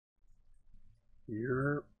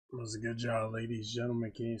Yep. Was a good job, ladies,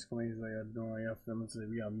 gentlemen, kings, queens. How y'all doing? How y'all feeling today?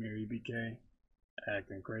 We got Mir Ebk,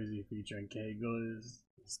 Acting Crazy, featuring Glizz.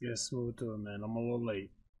 Let's get smooth to it, man. I'm a little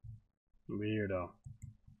late. I'll be here though.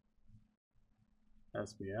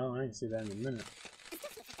 That's be out. I ain't see that in a minute.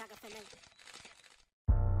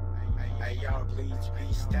 Hey, y'all, please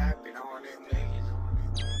be stepping on it, niggas.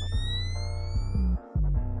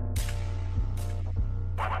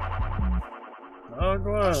 Oh,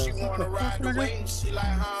 Glizz. She wanna ride the wave, she like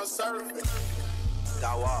how I'm surfing.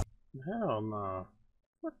 Hell no.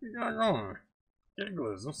 What you got going? Get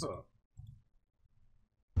Glizz, what's up?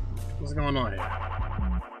 What's going on here?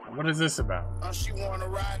 What is this about? She wanna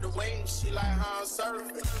ride the wave, she like how I'm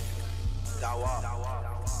surfing.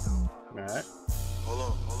 Alright. Hold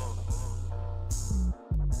on.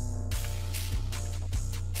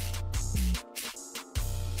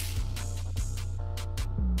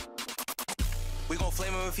 We gon'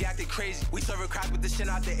 flame him if he acted crazy. We serve a crack with this shit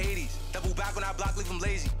out the 80s. Double back on our block, leave him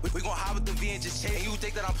lazy. We gon' hide with the V and just chase. And you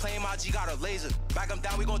think that I'm playing my G, got a laser. Back him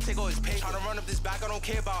down, we gon' take all his pay. Tryna run up this back, I don't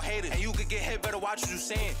care about haters. And you could get hit, better watch what you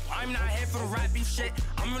saying. I'm not here for the rap beef shit.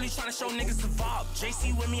 I'm really tryna show niggas to vibe.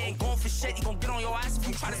 JC with me ain't going for shit. You gon' get on your ass if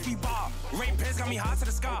you try to speed Bob. Rain pants got me hot to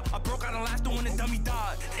the sky. I broke out the last one when the dummy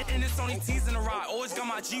died. And it's only T's in the ride. Always got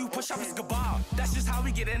my G, you push up his goodbye. That's just how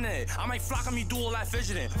we get in it. I might flock on me, do all that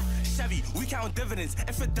fidgeting. Chevy, we count dividends.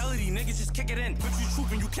 Infidelity, niggas just kick it in. But you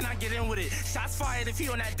trooping, you cannot get in with it. Shots fired if he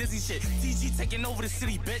on that Disney shit. TG taking over the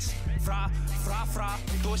city, bitch. Fra.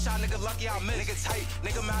 Do a shot, nigga lucky I miss. Nigga tight,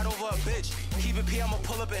 nigga mad over a bitch. Keep it P, I'ma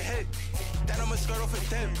pull up and hit. Then I'ma skirt off a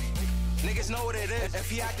dip. Niggas know what it is. If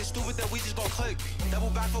he acting stupid, then we just gon' click. Double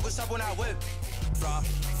back, focus up on that whip. Fra.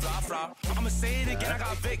 I'ma say it again, I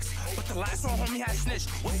got Vicks. But the last one, homie, had snitched.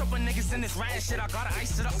 What's up with niggas in this riot shit? I gotta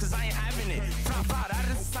ice it up, cause I ain't having it. Fra, that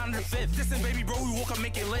is the sound of the fifth. Listen, baby, bro, we woke up,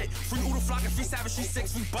 make it lit. Free Udo Flock and free Savage, free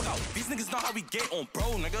 6, free bug out. These niggas know how we get on,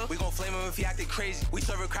 bro, nigga. We gon' flame him if he acted crazy. We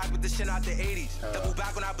serve a crack with this shit out the 80s. Double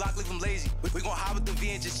back on our block, leave him lazy. We gon' hide with the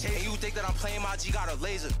V and just chase. And you think that I'm playing my G, got a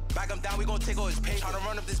laser. Back him down, we gon' take all his pay. Tryna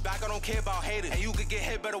run up this back, I don't care about haters. And you could get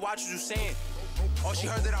hit, better watch what you saying. Oh, she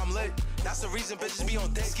heard that I'm lit. That's the reason bitches be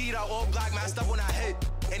on dick. Skied out all black, masked up when I hit.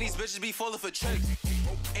 And these bitches be falling for tricks.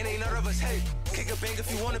 And ain't none of us hit. Kick a bang if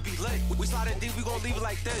you wanna be lit. We sliding deep, we gon' leave it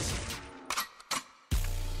like this.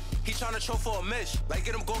 He tryna choke for a mish. Like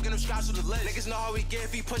get him go, get him scratched with the lid. Niggas know how we get,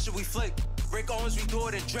 if he push it, we flick. Break Owens, we do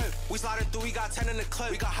it and drip. We sliding through, we got 10 in the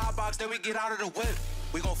clip. We got hot box, then we get out of the whip.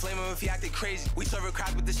 We gon' flame him if he acted crazy. We serve a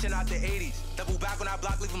crack with this shit out the 80s. Double back on our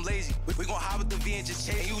block, leave him lazy. We gon' hide with the V and just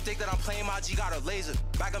chase. And you think that I'm playing my G, got a laser.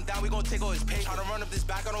 Back him down, we gon' take all his pay. Tryna run up this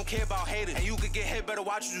back, I don't care about haters. And you could get hit, better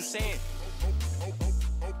watch what you saying.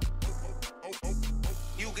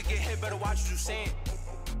 You could get hit, better watch what you saying.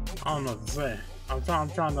 I don't know what to say. I'm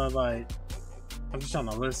trying to like, I'm just trying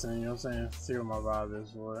to listen, you know what I'm saying? See what my vibe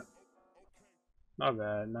is for it. Not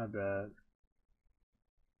bad.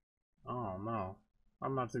 I don't know.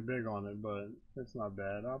 I'm not too big on it, but it's not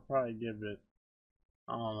bad. I'll probably give it,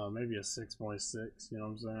 I don't know, maybe a 6.6, you know what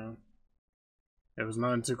I'm saying? It was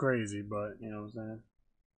nothing too crazy, but, you know what I'm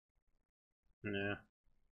saying? Yeah.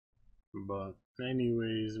 But,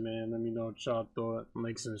 anyways, man, let me know what y'all thought.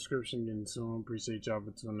 Links in the description, getting soon. Appreciate y'all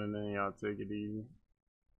for tuning in. Y'all take it easy.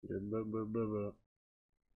 Good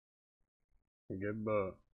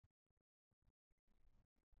buh.